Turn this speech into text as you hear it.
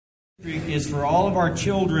Is for all of our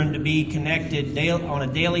children to be connected on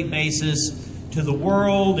a daily basis to the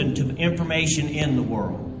world and to information in the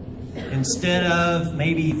world. Instead of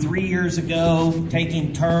maybe 3 years ago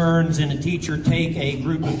taking turns and a teacher take a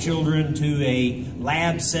group of children to a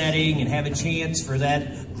lab setting and have a chance for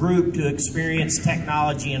that group to experience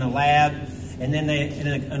technology in a lab, and then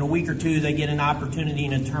in a week or two they get an opportunity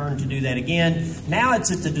and a turn to do that again. Now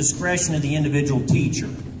it's at the discretion of the individual teacher.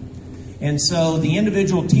 And so the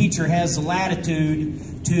individual teacher has the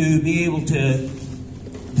latitude to be able to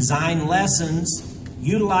design lessons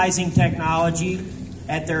utilizing technology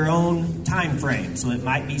at their own time frame. So it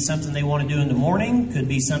might be something they want to do in the morning, could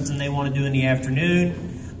be something they want to do in the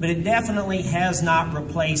afternoon, but it definitely has not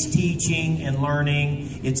replaced teaching and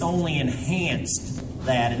learning. It's only enhanced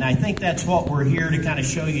that. And I think that's what we're here to kind of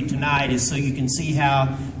show you tonight, is so you can see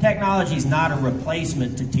how technology is not a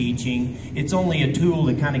replacement to teaching. It's only a tool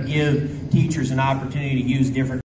to kind of give teachers an opportunity to use different